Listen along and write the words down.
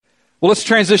Well, let's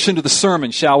transition to the sermon,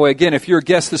 shall we? Again, if you're a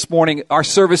guest this morning, our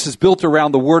service is built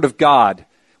around the Word of God.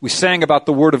 We sang about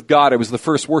the Word of God. It was the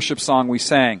first worship song we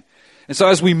sang. And so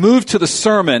as we move to the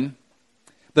sermon,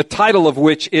 the title of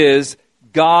which is,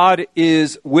 God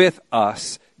is with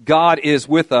us. God is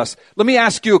with us. Let me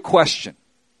ask you a question.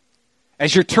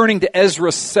 As you're turning to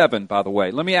Ezra 7, by the way,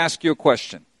 let me ask you a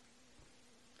question.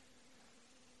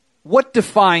 What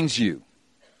defines you?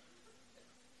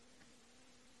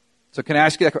 So can I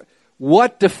ask you that question?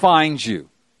 What defines you?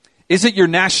 Is it your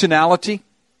nationality?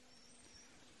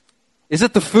 Is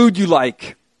it the food you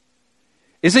like?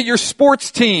 Is it your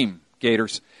sports team,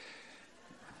 Gators?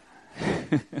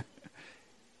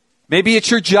 Maybe it's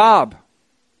your job.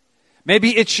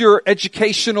 Maybe it's your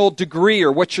educational degree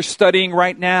or what you're studying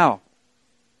right now.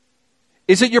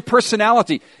 Is it your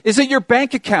personality? Is it your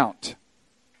bank account?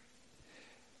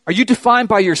 Are you defined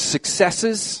by your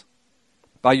successes?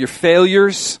 By your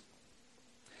failures?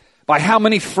 By how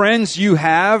many friends you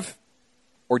have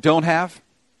or don't have?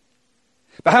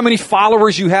 By how many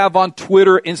followers you have on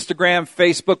Twitter, Instagram,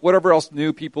 Facebook, whatever else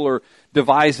new people are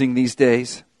devising these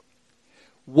days?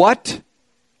 What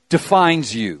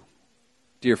defines you,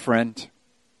 dear friend?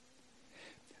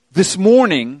 This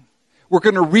morning, we're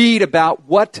going to read about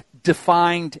what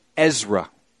defined Ezra.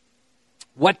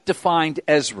 What defined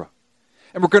Ezra?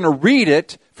 And we're going to read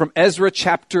it from Ezra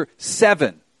chapter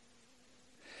 7.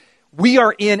 We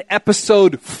are in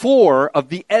episode 4 of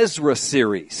the Ezra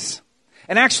series.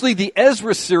 And actually, the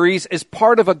Ezra series is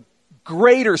part of a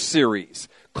greater series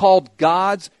called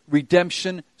God's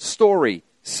Redemption Story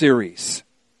series.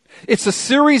 It's a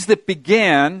series that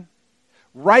began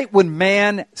right when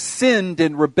man sinned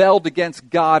and rebelled against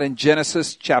God in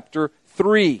Genesis chapter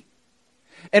 3.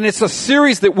 And it's a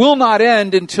series that will not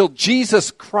end until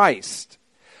Jesus Christ,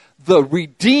 the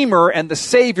Redeemer and the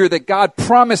Savior that God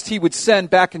promised He would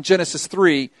send back in Genesis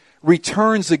 3,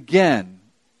 returns again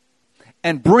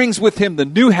and brings with Him the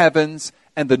new heavens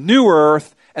and the new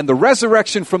earth and the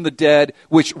resurrection from the dead,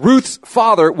 which Ruth's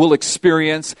father will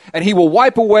experience, and He will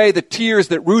wipe away the tears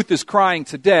that Ruth is crying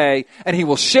today, and He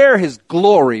will share His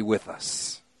glory with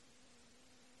us.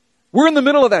 We're in the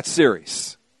middle of that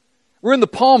series. We're in the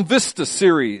Palm Vista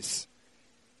series,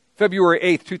 February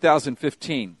 8th,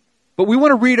 2015. But we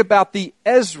want to read about the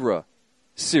Ezra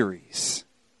series,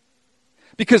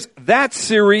 because that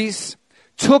series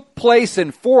took place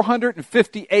in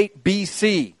 458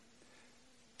 BC,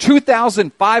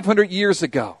 2,500 years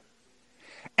ago.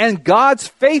 And God's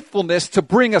faithfulness to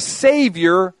bring a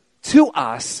Savior to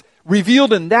us,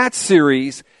 revealed in that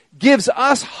series, gives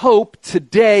us hope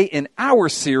today in our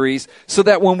series, so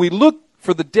that when we look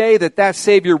for the day that that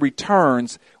Savior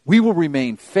returns, we will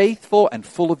remain faithful and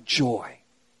full of joy.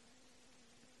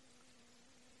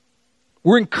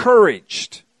 We're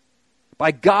encouraged by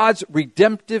God's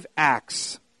redemptive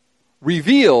acts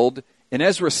revealed in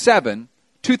Ezra 7,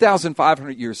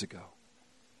 2,500 years ago.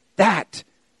 That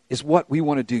is what we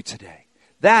want to do today.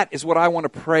 That is what I want to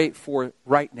pray for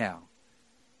right now.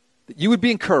 That you would be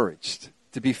encouraged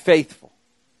to be faithful.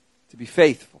 To be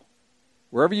faithful.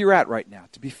 Wherever you're at right now,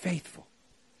 to be faithful.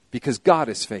 Because God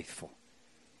is faithful.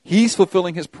 He's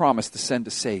fulfilling His promise to send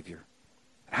a Savior.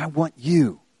 And I want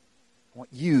you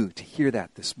to hear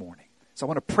that this morning. So I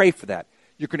want to pray for that.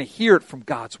 You're going to hear it from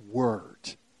God's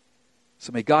Word.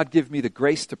 So may God give me the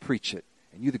grace to preach it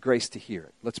and you the grace to hear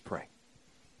it. Let's pray.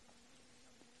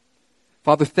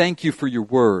 Father, thank you for your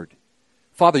Word.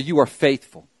 Father, you are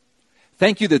faithful.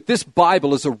 Thank you that this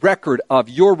Bible is a record of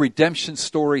your redemption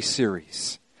story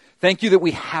series. Thank you that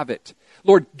we have it.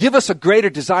 Lord, give us a greater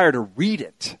desire to read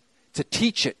it, to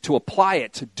teach it, to apply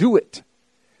it, to do it,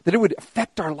 that it would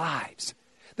affect our lives,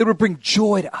 that it would bring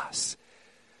joy to us.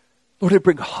 Lord, it would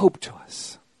bring hope to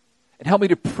us. And help me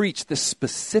to preach this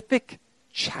specific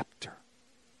chapter,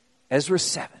 Ezra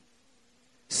 7,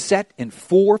 set in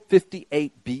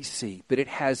 458 BC, but it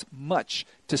has much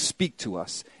to speak to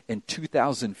us in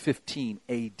 2015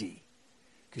 AD,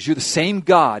 because you're the same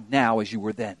God now as you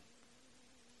were then.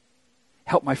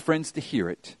 Help my friends to hear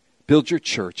it. Build your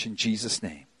church in Jesus'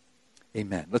 name.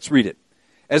 Amen. Let's read it.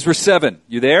 Ezra 7,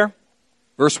 you there?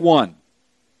 Verse 1.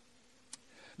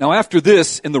 Now after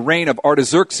this, in the reign of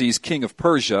Artaxerxes, king of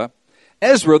Persia,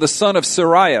 Ezra, the son of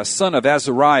Seraiah, son of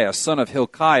Azariah, son of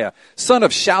Hilkiah, son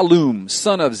of Shallum,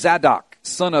 son of Zadok,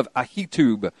 son of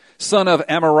Ahitub, son of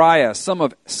Amariah,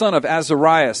 son of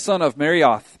Azariah, son of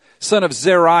Marioth, son of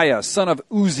Zeriah, son of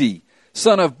Uzi,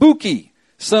 son of Buki,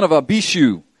 son of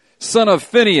Abishu, son of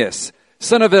Phinehas,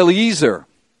 son of Eleazar,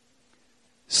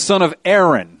 son of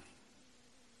Aaron,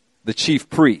 the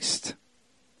chief priest.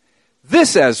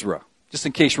 This Ezra, just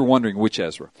in case you're wondering which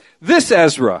Ezra, this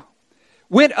Ezra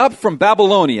went up from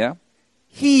Babylonia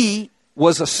He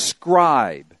was a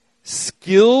scribe,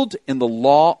 skilled in the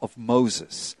law of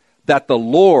Moses, that the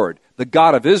Lord, the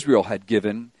God of Israel, had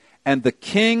given, and the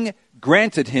king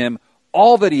granted him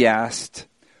all that he asked,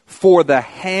 for the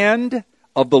hand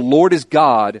of the Lord his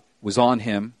God was on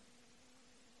him.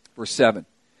 Verse 7.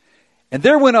 And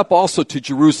there went up also to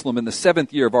Jerusalem in the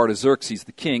 7th year of Artaxerxes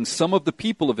the king some of the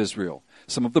people of Israel,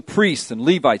 some of the priests and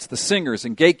Levites, the singers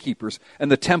and gatekeepers, and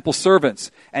the temple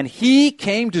servants. And he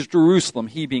came to Jerusalem,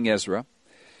 he being Ezra,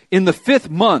 in the 5th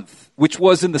month, which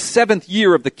was in the 7th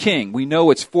year of the king. We know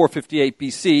it's 458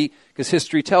 BC, because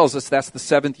history tells us that's the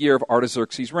 7th year of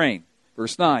Artaxerxes' reign.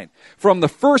 Verse 9. From the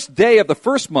first day of the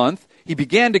 1st month, he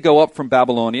began to go up from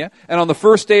Babylonia, and on the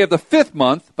first day of the 5th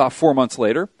month, about 4 months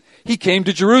later, he came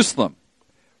to Jerusalem.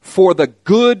 For the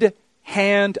good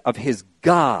hand of his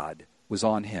God was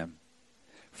on him.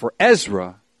 For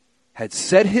Ezra had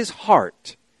set his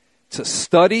heart to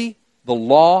study the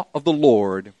law of the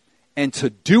Lord and to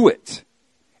do it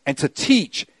and to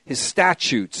teach his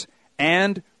statutes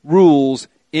and rules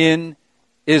in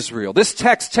Israel. This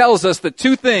text tells us that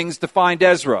two things defined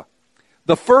Ezra.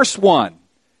 The first one,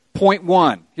 point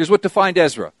 1, here's what defined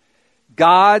Ezra.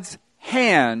 God's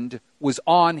hand was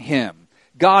on him.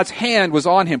 God's hand was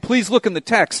on him. Please look in the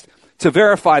text to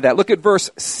verify that. Look at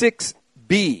verse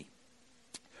 6b.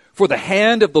 For the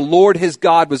hand of the Lord his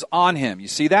God was on him. You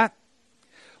see that?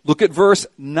 Look at verse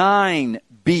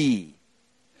 9b.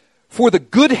 For the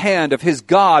good hand of his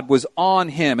God was on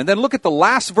him. And then look at the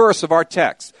last verse of our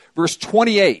text, verse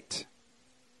 28.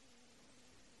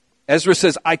 Ezra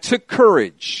says, I took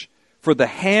courage, for the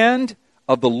hand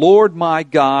of the Lord my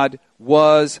God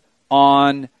was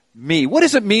on me. What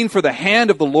does it mean for the hand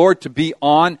of the Lord to be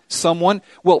on someone?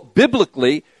 Well,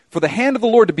 biblically, for the hand of the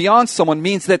Lord to be on someone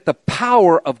means that the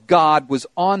power of God was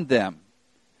on them.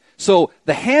 So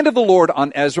the hand of the Lord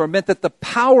on Ezra meant that the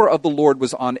power of the Lord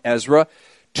was on Ezra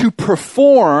to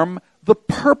perform the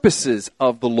purposes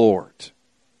of the Lord.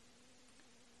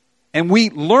 And we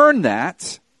learn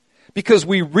that because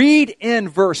we read in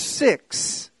verse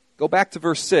 6, go back to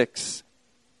verse 6,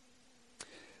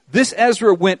 this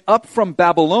Ezra went up from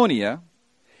Babylonia.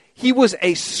 He was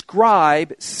a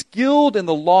scribe skilled in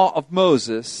the law of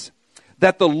Moses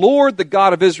that the Lord, the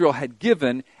God of Israel, had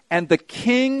given, and the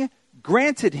king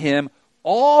granted him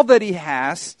all that he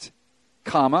asked,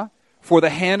 comma, for the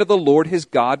hand of the Lord his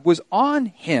God was on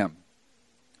him.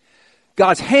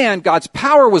 God's hand, God's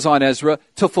power was on Ezra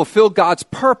to fulfill God's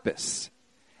purpose.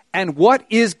 And what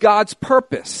is God's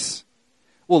purpose?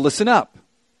 Well, listen up.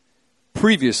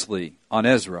 Previously on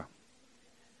Ezra.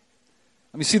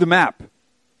 Let me see the map.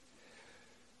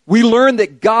 We learn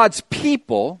that God's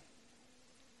people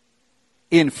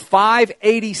in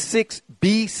 586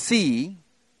 BC,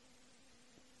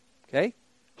 okay,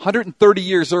 130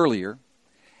 years earlier,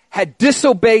 had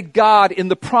disobeyed God in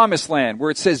the promised land, where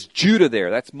it says Judah there.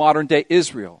 That's modern day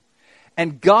Israel.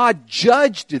 And God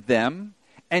judged them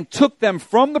and took them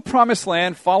from the promised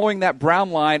land, following that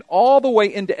brown line, all the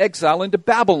way into exile, into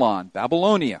Babylon,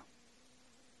 Babylonia.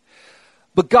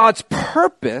 But God's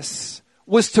purpose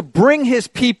was to bring his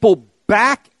people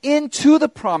back into the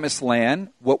promised land,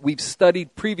 what we've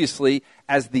studied previously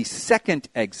as the second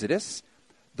Exodus.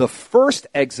 The first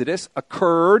Exodus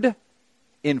occurred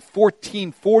in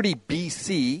 1440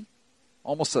 BC,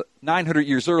 almost 900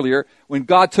 years earlier, when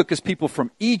God took his people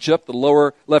from Egypt, the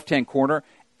lower left-hand corner,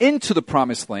 into the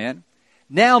promised land.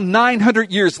 Now,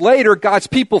 900 years later, God's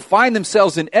people find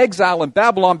themselves in exile in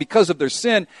Babylon because of their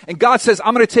sin. And God says,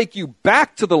 I'm going to take you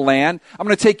back to the land. I'm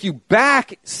going to take you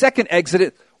back, second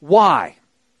Exodus. Why?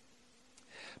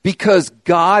 Because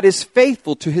God is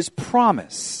faithful to his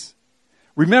promise.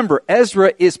 Remember,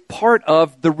 Ezra is part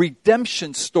of the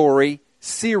redemption story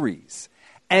series.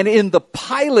 And in the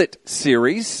pilot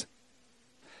series,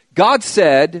 God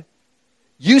said,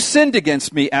 you sinned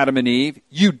against me, Adam and Eve.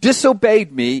 You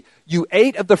disobeyed me. You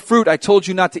ate of the fruit I told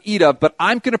you not to eat of, but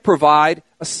I'm going to provide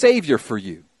a Savior for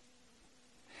you.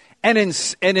 And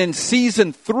in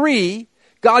season 3,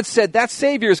 God said that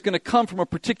Savior is going to come from a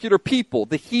particular people,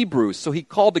 the Hebrews. So he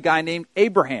called a guy named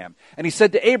Abraham. And he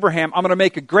said to Abraham, I'm going to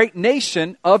make a great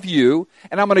nation of you,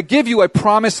 and I'm going to give you a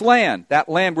promised land. That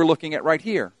land we're looking at right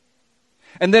here.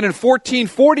 And then in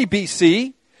 1440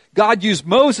 BC, God used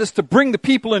Moses to bring the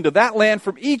people into that land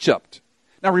from Egypt.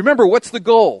 Now remember, what's the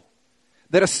goal?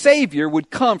 That a Savior would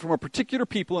come from a particular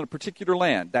people in a particular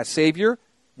land. That Savior,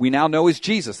 we now know, is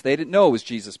Jesus. They didn't know it was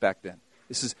Jesus back then.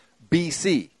 This is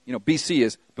BC. You know, BC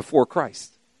is before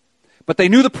Christ. But they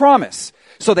knew the promise.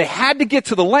 So they had to get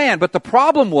to the land. But the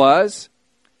problem was,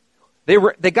 they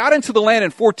got into the land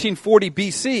in 1440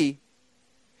 BC,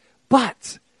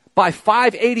 but By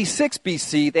 586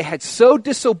 BC, they had so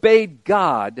disobeyed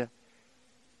God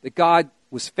that God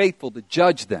was faithful to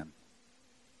judge them.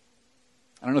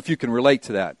 I don't know if you can relate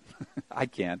to that. I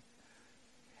can.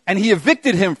 And he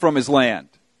evicted him from his land.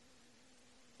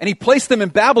 And he placed them in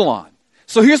Babylon.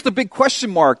 So here's the big question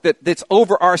mark that's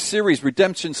over our series,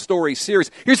 Redemption Story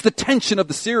series. Here's the tension of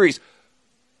the series.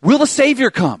 Will the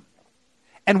Savior come?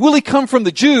 And will he come from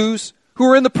the Jews who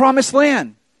are in the promised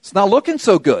land? It's not looking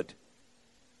so good.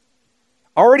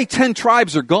 Already 10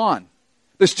 tribes are gone.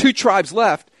 There's 2 tribes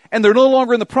left. And they're no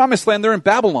longer in the promised land, they're in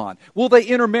Babylon. Will they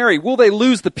intermarry? Will they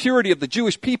lose the purity of the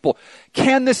Jewish people?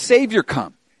 Can this Savior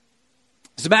come?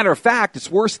 As a matter of fact, it's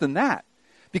worse than that.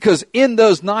 Because in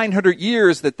those 900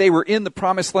 years that they were in the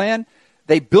promised land,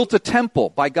 they built a temple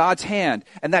by God's hand.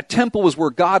 And that temple was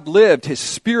where God lived, his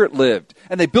Spirit lived.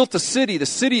 And they built a city, the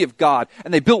city of God.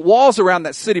 And they built walls around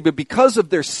that city. But because of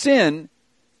their sin,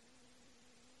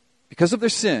 in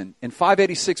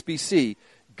 586 BC,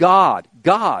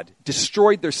 God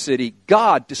destroyed their city,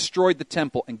 God destroyed the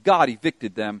temple, and God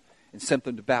evicted them and sent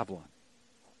them to Babylon.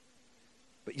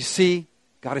 But you see,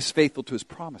 God is faithful to his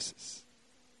promises.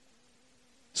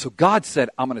 So God said,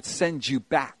 I'm going to send you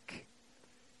back.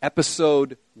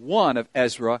 Episode 1 of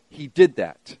Ezra, he did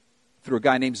that through a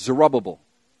guy named Zerubbabel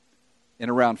in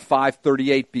around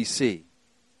 538 BC.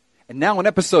 And now in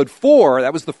episode 4,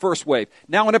 that was the first wave.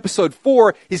 Now in episode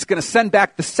 4, he's going to send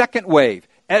back the second wave,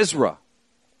 Ezra,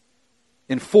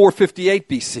 in 458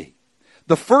 BC.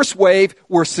 The first wave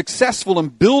were successful in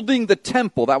building the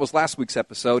temple. That was last week's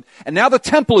episode. And now the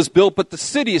temple is built, but the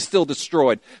city is still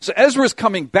destroyed. So Ezra is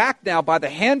coming back now by the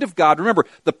hand of God. Remember,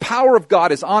 the power of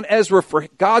God is on Ezra for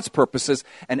God's purposes.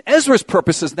 And Ezra's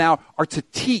purposes now are to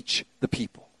teach the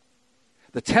people.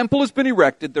 The temple has been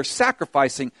erected. They're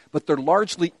sacrificing, but they're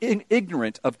largely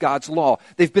ignorant of God's law.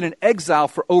 They've been in exile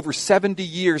for over 70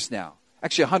 years now.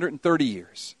 Actually, 130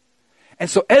 years. And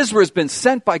so Ezra has been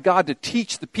sent by God to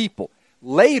teach the people.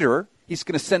 Later, he's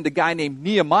going to send a guy named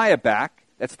Nehemiah back,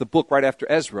 that's the book right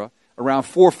after Ezra, around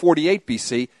 448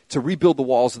 BC, to rebuild the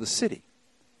walls of the city.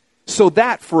 So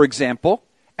that, for example,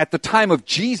 at the time of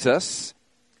Jesus,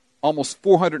 almost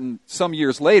 400 and some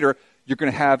years later, you're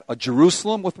going to have a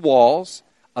Jerusalem with walls,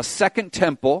 a second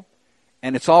temple,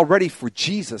 and it's all ready for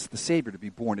Jesus, the Savior, to be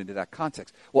born into that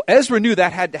context. Well, Ezra knew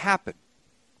that had to happen.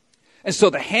 And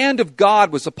so the hand of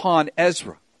God was upon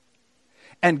Ezra.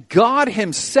 And God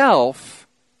himself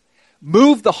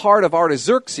moved the heart of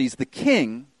Artaxerxes, the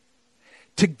king,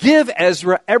 to give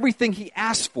Ezra everything he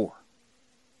asked for.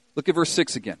 Look at verse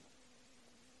 6 again.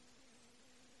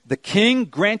 The king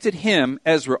granted him,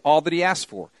 Ezra, all that he asked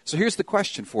for. So here's the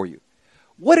question for you.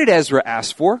 What did Ezra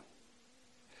ask for?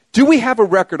 Do we have a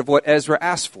record of what Ezra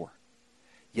asked for?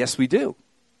 Yes, we do.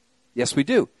 Yes, we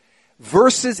do.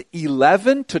 Verses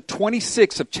 11 to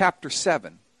 26 of chapter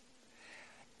 7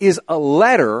 is a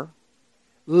letter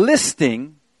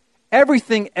listing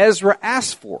everything Ezra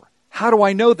asked for. How do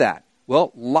I know that?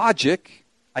 Well, logic,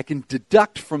 I can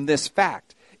deduct from this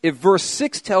fact. If verse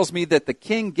 6 tells me that the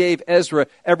king gave Ezra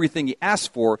everything he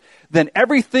asked for, then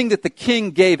everything that the king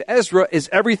gave Ezra is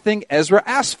everything Ezra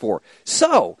asked for.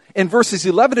 So, in verses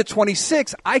 11 to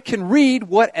 26, I can read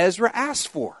what Ezra asked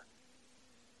for.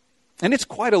 And it's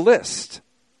quite a list.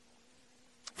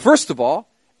 First of all,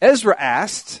 Ezra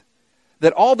asked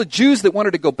that all the Jews that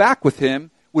wanted to go back with him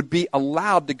would be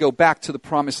allowed to go back to the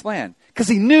promised land. Because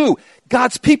he knew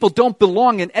God's people don't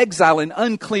belong in exile in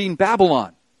unclean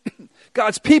Babylon.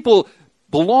 God's people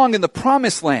belong in the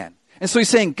promised land. And so he's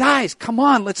saying, guys, come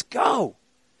on, let's go.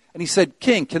 And he said,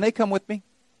 King, can they come with me?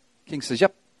 King says,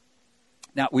 yep.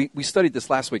 Now, we studied this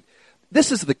last week.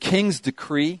 This is the king's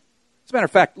decree. As a matter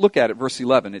of fact, look at it, verse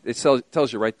 11. It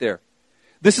tells you right there.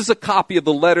 This is a copy of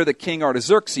the letter that King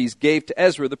Artaxerxes gave to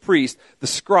Ezra the priest, the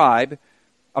scribe,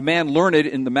 a man learned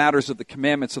in the matters of the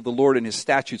commandments of the Lord and his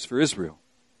statutes for Israel.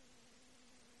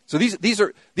 So these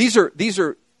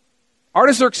are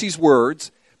Artaxerxes'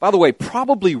 words, by the way,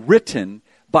 probably written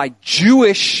by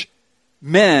Jewish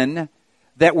men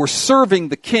that were serving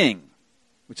the king,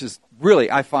 which is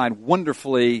really, I find,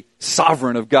 wonderfully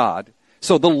sovereign of God.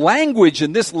 So the language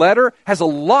in this letter has a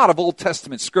lot of Old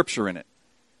Testament scripture in it.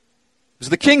 It was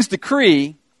the king's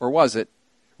decree, or was it,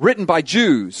 written by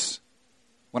Jews.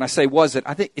 When I say was it,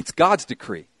 I think it's God's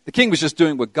decree. The king was just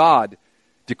doing what God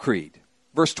decreed.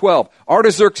 Verse 12,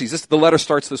 Artaxerxes, the letter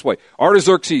starts this way.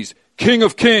 Artaxerxes, king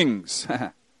of kings.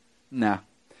 Nah.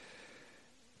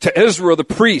 To Ezra the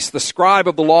priest, the scribe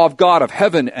of the law of God, of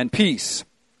heaven and peace.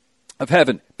 Of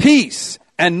heaven, peace.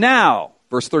 And now,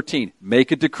 verse 13,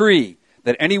 make a decree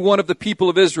that any one of the people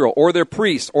of Israel or their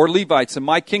priests or Levites in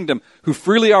my kingdom who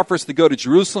freely offers to go to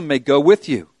Jerusalem may go with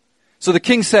you. So the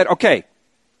king said, okay,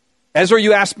 Ezra,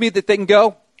 you asked me that they can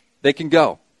go? They can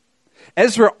go.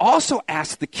 Ezra also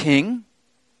asked the king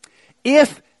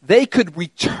if they could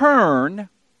return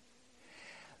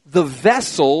the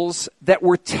vessels that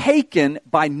were taken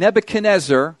by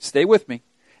Nebuchadnezzar, stay with me,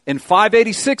 in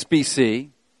 586 BC,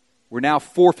 we're now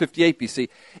 458 BC,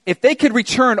 if they could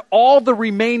return all the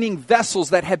remaining vessels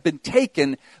that had been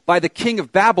taken by the king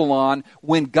of Babylon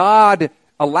when God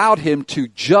allowed him to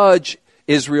judge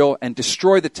Israel and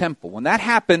destroy the temple. When that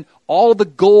happened, all the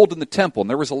gold in the temple, and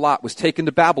there was a lot, was taken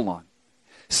to Babylon.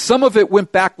 Some of it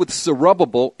went back with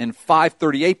Zerubbabel in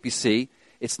 538 BC.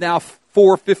 It's now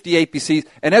 458 BC.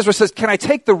 And Ezra says, can I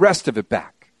take the rest of it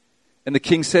back? And the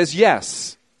king says,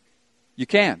 yes, you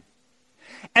can.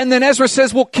 And then Ezra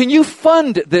says, well, can you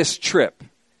fund this trip?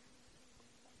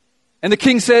 And the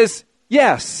king says,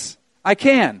 yes, I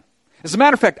can. As a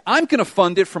matter of fact, I'm going to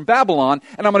fund it from Babylon,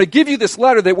 and I'm going to give you this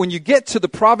letter that when you get to the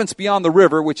province beyond the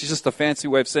river, which is just a fancy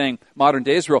way of saying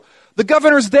modern-day Israel, the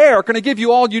governors there are going to give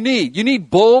you all you need. You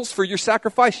need bulls for your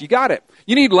sacrifice, you got it.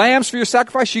 You need lambs for your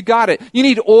sacrifice, you got it. You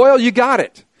need oil, you got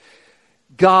it.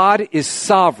 God is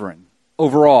sovereign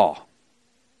over all.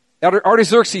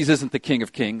 Artaxerxes isn't the king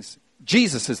of kings.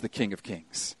 Jesus is the king of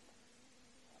kings.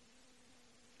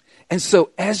 And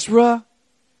so Ezra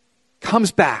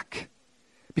comes back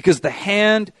because the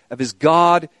hand of his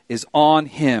God is on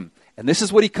him. And this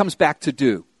is what he comes back to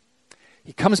do.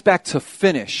 He comes back to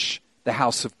finish the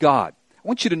house of God. I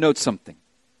want you to note something.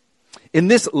 In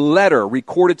this letter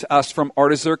recorded to us from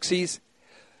Artaxerxes,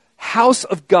 house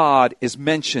of God is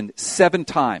mentioned 7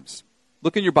 times.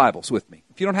 Look in your Bibles with me.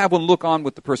 If you don't have one, look on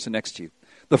with the person next to you.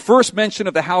 The first mention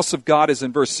of the house of God is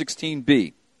in verse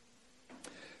 16b.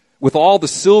 With all the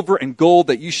silver and gold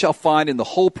that you shall find in the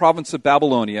whole province of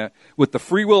Babylonia, with the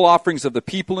freewill offerings of the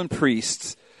people and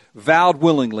priests, vowed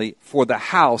willingly for the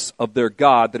house of their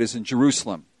God that is in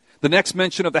Jerusalem. The next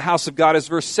mention of the house of God is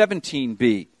verse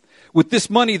 17b. With this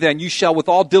money then you shall with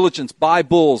all diligence buy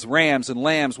bulls, rams, and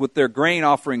lambs with their grain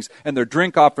offerings and their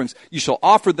drink offerings. You shall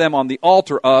offer them on the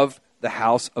altar of the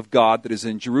house of God that is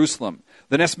in Jerusalem.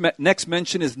 The next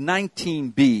mention is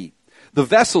 19b. The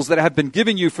vessels that have been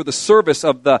given you for the service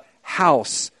of the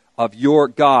house of your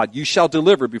God, you shall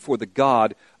deliver before the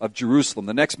God of Jerusalem.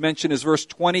 The next mention is verse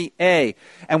 20a.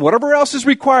 And whatever else is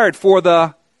required for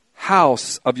the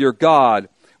house of your God,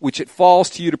 which it falls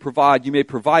to you to provide, you may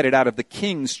provide it out of the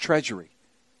king's treasury.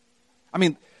 I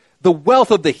mean, the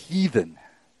wealth of the heathen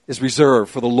is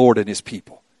reserved for the Lord and his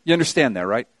people. You understand that,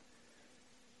 right?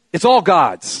 It's all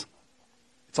God's.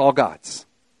 It's all God's.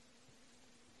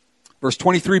 Verse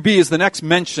 23b is the next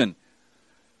mention.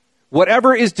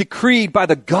 Whatever is decreed by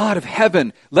the God of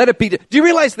heaven, let it be. Do you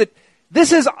realize that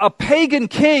this is a pagan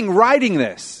king writing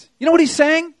this? You know what he's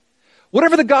saying?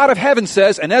 Whatever the God of heaven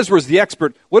says, and Ezra's the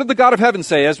expert, what did the God of heaven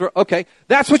say, Ezra? Okay,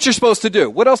 that's what you're supposed to do.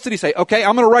 What else did he say? Okay,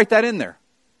 I'm going to write that in there.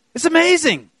 It's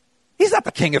amazing. He's not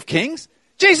the King of Kings.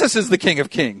 Jesus is the King of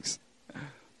Kings.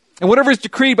 And whatever is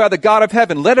decreed by the God of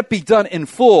heaven, let it be done in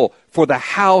full for the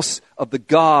house of the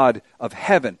God of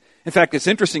heaven. In fact, it's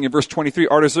interesting in verse 23,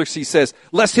 Artaxerxes says,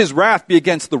 lest his wrath be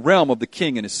against the realm of the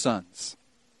king and his sons.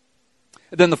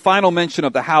 And then the final mention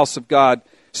of the house of God,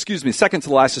 second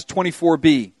to last, is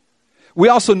 24b. We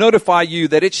also notify you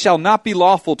that it shall not be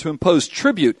lawful to impose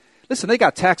tribute. Listen, they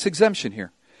got tax exemption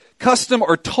here. Custom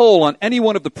or toll on any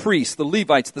one of the priests, the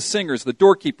Levites, the singers, the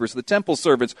doorkeepers, the temple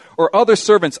servants, or other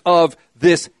servants of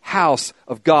this house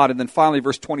of God. And then finally,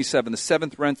 verse 27, the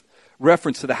seventh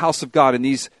reference to the house of God in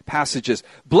these passages.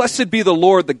 Blessed be the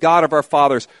Lord, the God of our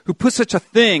fathers, who put such a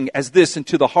thing as this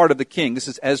into the heart of the king. This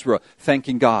is Ezra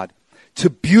thanking God.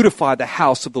 To beautify the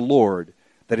house of the Lord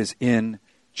that is in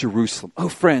Jerusalem. Oh,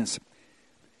 friends,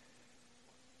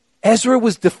 Ezra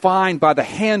was defined by the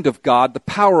hand of God, the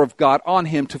power of God on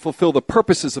him to fulfill the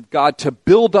purposes of God, to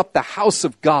build up the house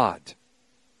of God.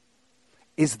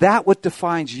 Is that what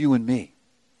defines you and me?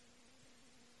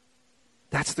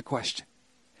 That's the question.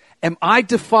 Am I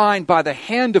defined by the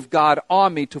hand of God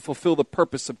on me to fulfill the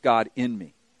purpose of God in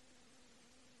me?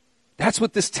 That's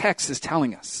what this text is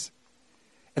telling us.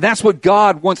 And that's what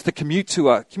God wants to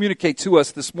communicate to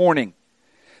us this morning.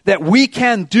 That we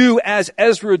can do as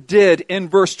Ezra did in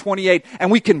verse 28, and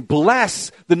we can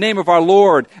bless the name of our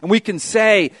Lord, and we can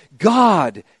say,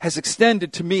 God has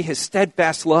extended to me his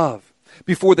steadfast love.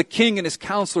 Before the king and his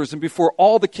counselors, and before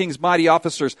all the king's mighty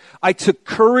officers, I took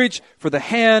courage, for the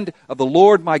hand of the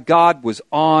Lord my God was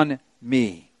on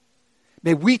me.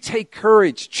 May we take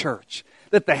courage, church,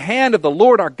 that the hand of the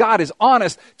Lord our God is on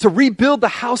us to rebuild the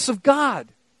house of God.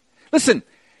 Listen,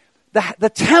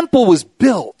 the temple was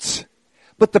built,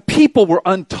 but the people were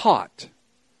untaught.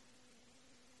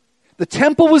 The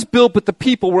temple was built, but the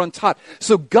people were untaught.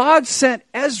 So God sent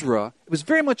Ezra, it was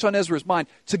very much on Ezra's mind,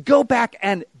 to go back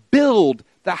and build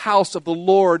the house of the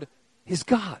Lord, his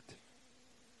God.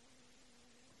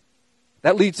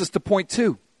 That leads us to point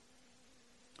 2.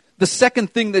 The second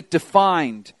thing that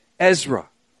defined Ezra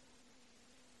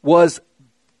was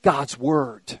God's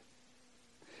Word.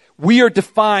 We are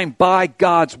defined by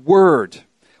God's Word.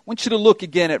 I want you to look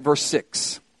again at verse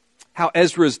 6, how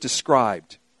Ezra is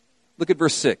described. Look at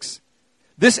verse 6.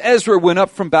 This Ezra went up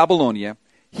from Babylonia.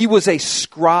 He was a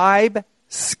scribe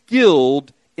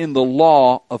skilled in the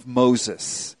law of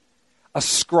Moses. A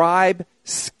scribe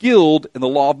skilled in the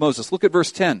law of Moses. Look at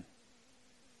verse 10.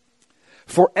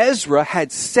 For Ezra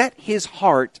had set his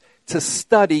heart to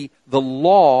study the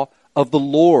law of the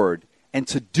Lord and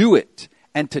to do it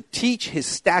and to teach his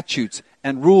statutes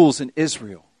and rules in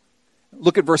Israel.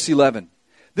 Look at verse 11.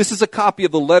 This is a copy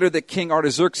of the letter that King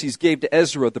Artaxerxes gave to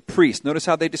Ezra the priest. Notice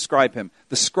how they describe him.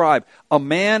 The scribe, a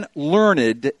man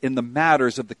learned in the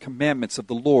matters of the commandments of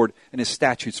the Lord and his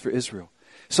statutes for Israel.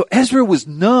 So Ezra was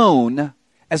known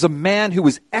as a man who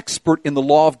was expert in the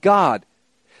law of God.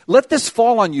 Let this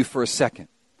fall on you for a second.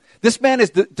 This man is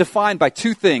defined by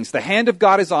 2 things. The hand of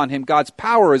God is on him. God's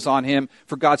power is on him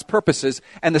for God's purposes.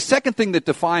 And the second thing that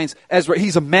defines Ezra,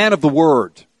 he's a man of the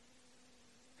Word.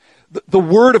 The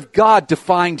Word of God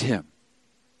defined him.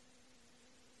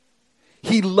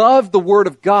 He loved the Word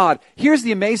of God. Here's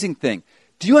the amazing thing.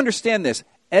 Do you understand this?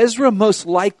 Ezra most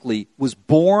likely was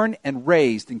born and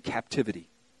raised in captivity.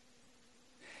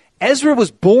 Ezra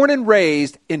was born and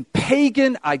raised in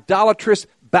pagan, idolatrous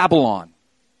Babylon.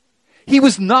 He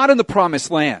was not in the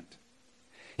promised land.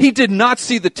 He did not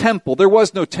see the temple. There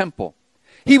was no temple.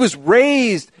 He was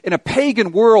raised in a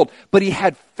pagan world, but he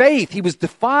had faith. He was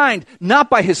defined not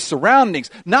by his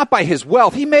surroundings, not by his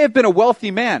wealth. He may have been a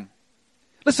wealthy man.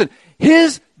 Listen,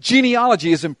 his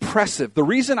genealogy is impressive. The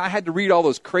reason I had to read all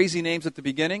those crazy names at the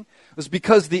beginning was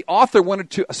because the author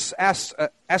wanted to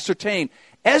ascertain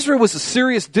Ezra was a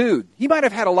serious dude. He might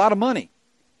have had a lot of money.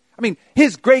 I mean,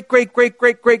 his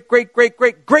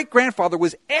great-great-great-great-great-great-great-great-grandfather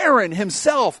was Aaron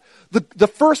himself, the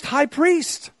first high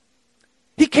priest.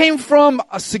 He came from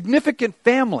a significant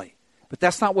family, but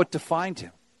that's not what defined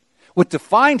him. What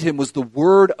defined him was the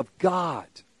Word of God.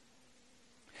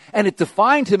 And it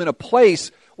defined him in a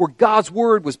place where God's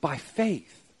Word was by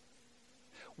faith.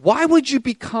 Why would you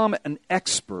become an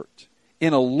expert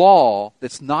in a law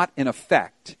that's not in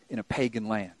effect in a pagan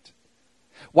land?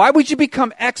 Why would you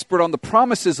become expert on the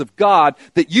promises of God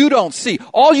that you don't see?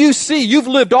 All you see, you've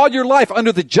lived all your life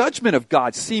under the judgment of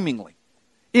God, seemingly.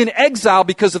 In exile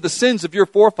because of the sins of your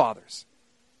forefathers.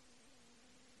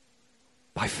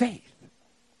 By faith.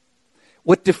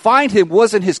 What defined him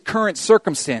wasn't his current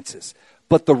circumstances,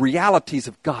 but the realities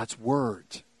of God's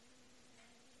Word.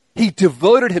 He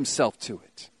devoted himself to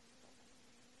it.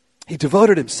 He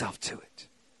devoted himself to it.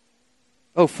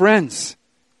 Oh, friends,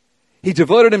 he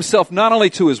devoted himself not only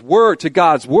to his Word, to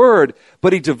God's Word,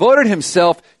 but he devoted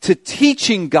himself to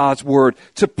teaching God's Word,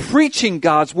 to preaching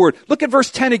God's Word. Look at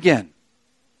verse 10 again.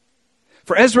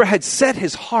 For Ezra had set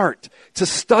his heart to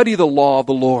study the law of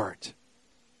the Lord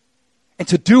and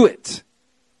to do it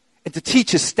and to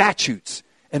teach his statutes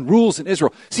and rules in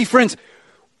Israel. See, friends,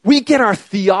 we get our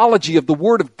theology of the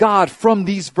Word of God from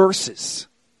these verses.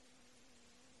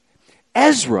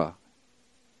 Ezra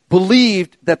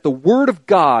believed that the Word of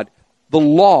God, the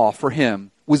law for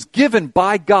him, was given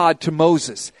by God to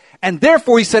Moses. And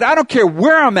therefore he said, I don't care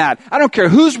where I'm at. I don't care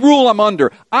whose rule I'm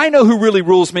under. I know who really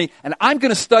rules me, and I'm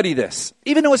going to study this,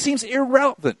 even though it seems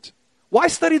irrelevant. Why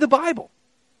study the Bible?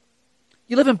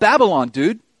 You live in Babylon,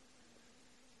 dude.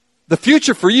 The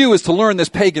future for you is to learn this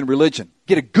pagan religion.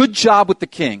 Get a good job with the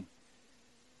king.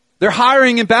 They're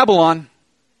hiring in Babylon.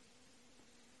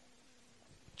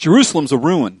 Jerusalem's a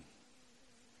ruin.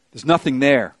 There's nothing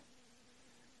there.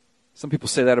 Some people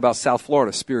say that about South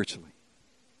Florida spiritually.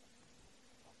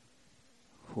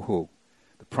 Whoa,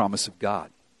 the promise of God.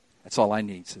 That's all I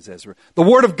need, says Ezra. The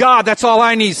Word of God, that's all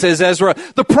I need, says Ezra.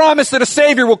 The promise that a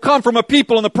Savior will come from a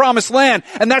people in the promised land,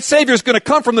 and that Savior is going to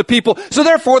come from the people. So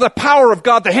therefore, the power of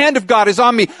God, the hand of God is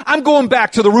on me. I'm going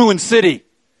back to the ruined city.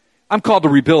 I'm called to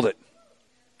rebuild it.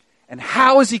 And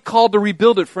how is he called to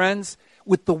rebuild it, friends?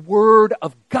 With the Word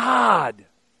of God.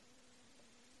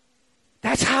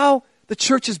 That's how the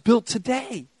church is built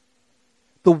today.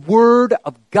 The Word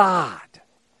of God.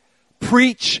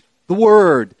 Preach the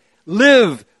Word.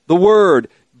 Live the Word.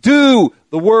 Do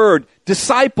the Word.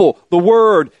 Disciple the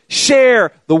Word.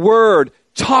 Share the Word.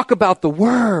 Talk about the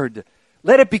Word.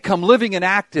 Let it become living and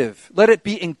active. Let it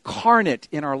be incarnate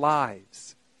in our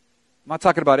lives. I'm not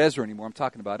talking about Ezra anymore. I'm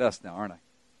talking about us now, aren't I?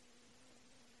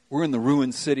 We're in the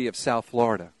ruined city of South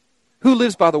Florida. Who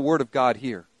lives by the Word of God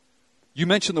here? You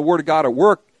mention the Word of God at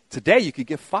work, today you could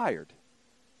get fired.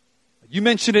 You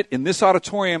mention it in this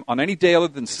auditorium on any day other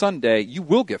than Sunday, you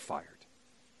will get fired.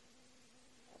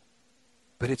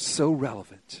 But it's so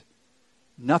relevant.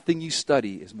 Nothing you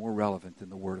study is more relevant than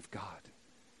the Word of God.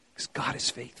 Because God is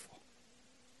faithful.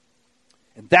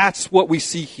 And that's what we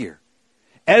see here.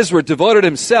 Ezra devoted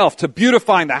himself to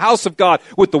beautifying the house of God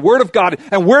with the Word of God.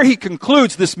 And where he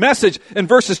concludes this message in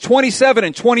verses 27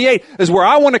 and 28 is where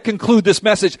I want to conclude this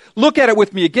message. Look at it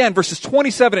with me again, verses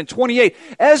 27 and 28.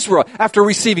 Ezra, after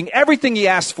receiving everything he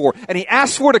asked for, and he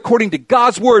asked for it according to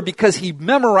God's Word because he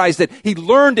memorized it, he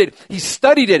learned it, he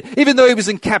studied it. Even though he was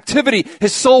in captivity,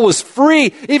 his soul was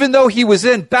free. Even though he was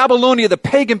in Babylonia, the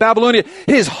pagan Babylonia,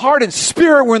 his heart and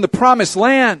spirit were in the promised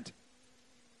land.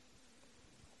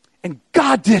 And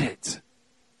God did it.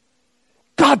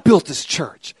 God built his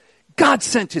church. God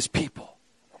sent his people.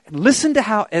 And listen to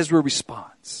how Ezra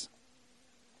responds.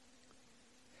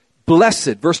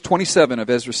 Blessed, verse 27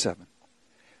 of Ezra 7.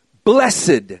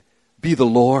 Blessed be the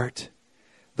Lord,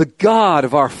 the God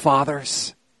of our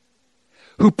fathers,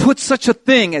 who put such a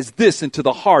thing as this into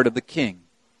the heart of the king.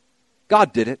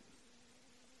 God did it.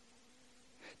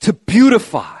 To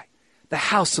beautify the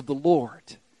house of the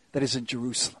Lord that is in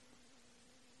Jerusalem.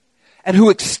 And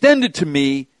who extended to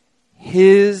me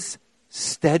his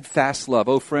steadfast love.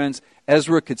 Oh, friends,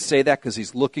 Ezra could say that because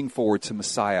he's looking forward to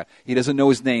Messiah. He doesn't know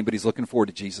his name, but he's looking forward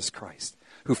to Jesus Christ,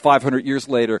 who 500 years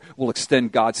later will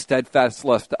extend God's steadfast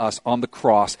love to us on the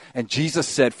cross. And Jesus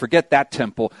said, forget that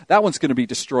temple. That one's going to be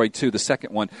destroyed too, the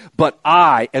second one. But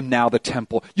I am now the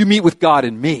temple. You meet with God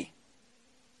in me.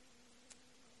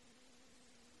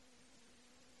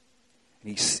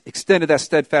 And he extended that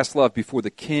steadfast love before the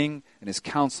king and his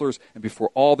counselors and before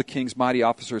all the king's mighty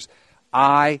officers.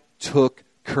 I took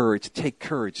courage. Take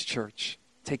courage, church.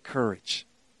 Take courage.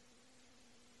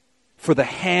 For the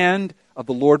hand of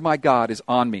the Lord my God is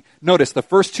on me. Notice the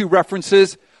first two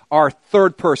references are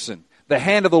third person. The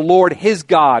hand of the Lord, his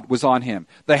God, was on him.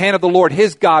 The hand of the Lord,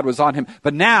 his God, was on him.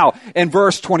 But now, in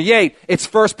verse 28, it's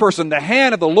first person. The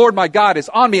hand of the Lord, my God, is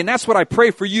on me. And that's what I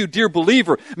pray for you, dear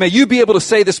believer. May you be able to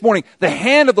say this morning, the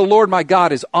hand of the Lord, my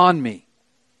God, is on me.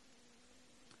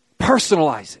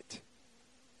 Personalize it.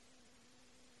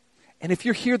 And if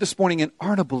you're here this morning and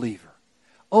aren't a believer,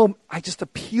 oh, I just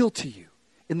appeal to you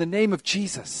in the name of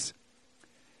Jesus.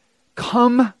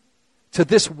 Come to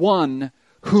this one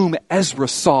whom Ezra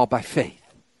saw by faith.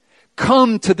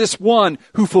 Come to this one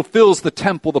who fulfills the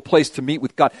temple, the place to meet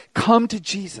with God. Come to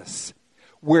Jesus,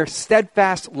 where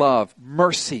steadfast love,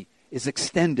 mercy, is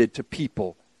extended to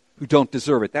people who don't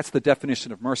deserve it. That's the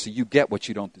definition of mercy. You get what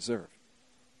you don't deserve.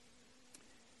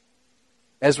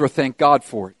 Ezra thanked God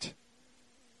for it.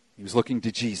 He was looking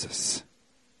to Jesus.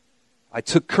 I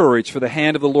took courage, for the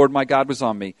hand of the Lord my God was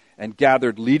on me, and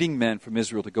gathered leading men from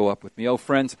Israel to go up with me. Oh,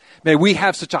 friends, may we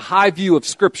have such a high view of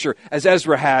Scripture as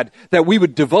Ezra had, that we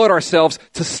would devote ourselves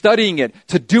to studying it,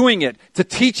 to doing it, to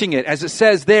teaching it, as it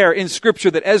says there in Scripture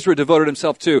that Ezra devoted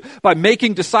himself to, by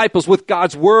making disciples with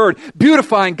God's Word,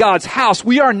 beautifying God's house.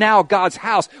 We are now God's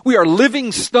house. We are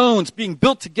living stones being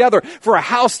built together for a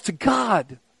house to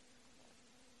God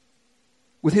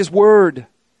with His Word.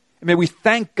 And may we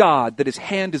thank God that His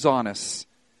hand is on us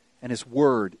and His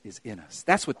Word is in us.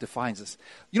 That's what defines us.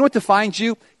 You know what defines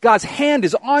you? God's hand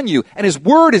is on you and His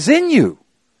Word is in you.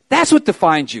 That's what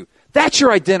defines you. That's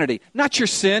your identity. Not your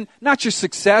sin, not your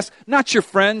success, not your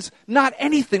friends, not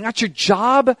anything, not your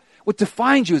job. What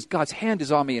defines you is God's hand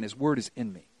is on me and His Word is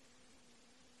in me.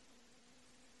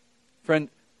 Friend,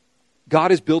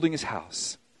 God is building His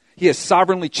house. He has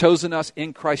sovereignly chosen us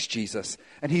in Christ Jesus.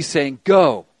 And He's saying,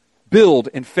 go. Build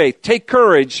in faith. Take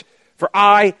courage, for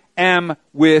I am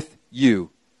with you.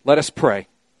 Let us pray.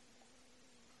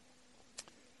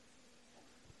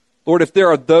 Lord, if there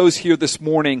are those here this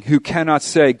morning who cannot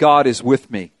say, God is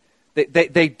with me,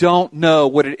 they don't know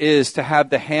what it is to have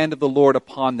the hand of the Lord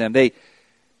upon them. They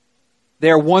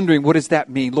are wondering, what does that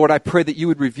mean? Lord, I pray that you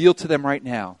would reveal to them right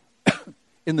now,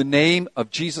 in the name of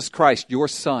Jesus Christ, your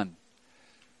Son,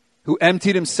 who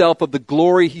emptied himself of the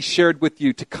glory he shared with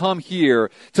you to come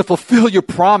here to fulfill your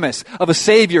promise of a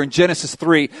Savior in Genesis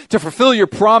 3, to fulfill your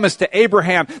promise to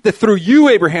Abraham that through you,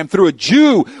 Abraham, through a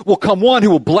Jew will come one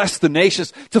who will bless the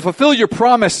nations, to fulfill your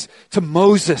promise to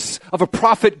Moses of a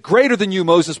prophet greater than you,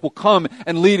 Moses, will come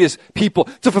and lead his people,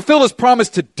 to fulfill his promise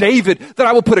to David that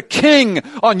I will put a king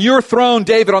on your throne,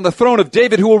 David, on the throne of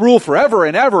David, who will rule forever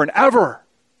and ever and ever.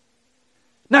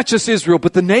 Not just Israel,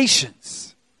 but the nations.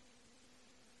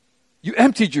 You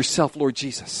emptied yourself, Lord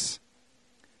Jesus,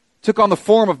 took on the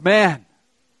form of man,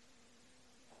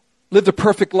 lived a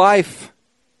perfect life,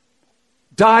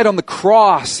 died on the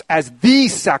cross as the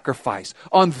sacrifice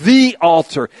on the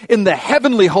altar in the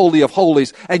heavenly holy of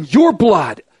holies, and your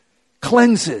blood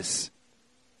cleanses,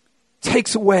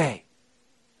 takes away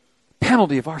the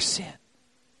penalty of our sin.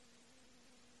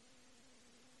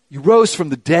 You rose from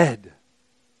the dead.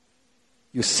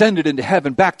 You ascended into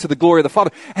heaven, back to the glory of the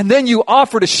Father. And then you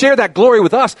offer to share that glory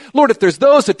with us. Lord, if there's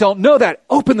those that don't know that,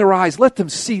 open their eyes. Let them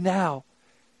see now.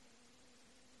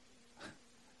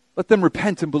 Let them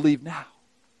repent and believe now.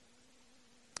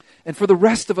 And for the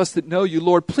rest of us that know you,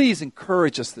 Lord, please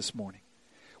encourage us this morning.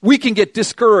 We can get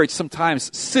discouraged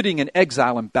sometimes sitting in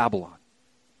exile in Babylon,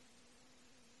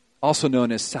 also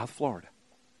known as South Florida.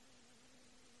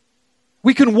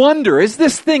 We can wonder, is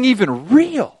this thing even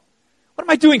real? What am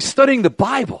I doing studying the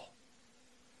Bible?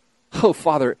 Oh,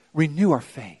 Father, renew our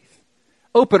faith.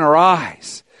 Open our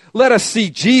eyes. Let us see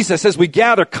Jesus as we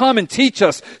gather. Come and teach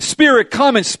us. Spirit,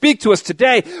 come and speak to us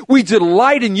today. We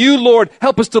delight in you, Lord.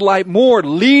 Help us delight more.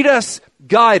 Lead us,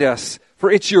 guide us,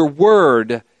 for it's your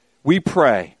word, we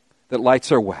pray, that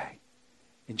lights our way.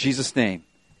 In Jesus' name,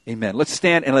 amen. Let's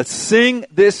stand and let's sing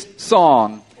this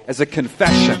song as a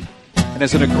confession and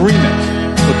as an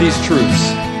agreement with these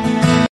truths.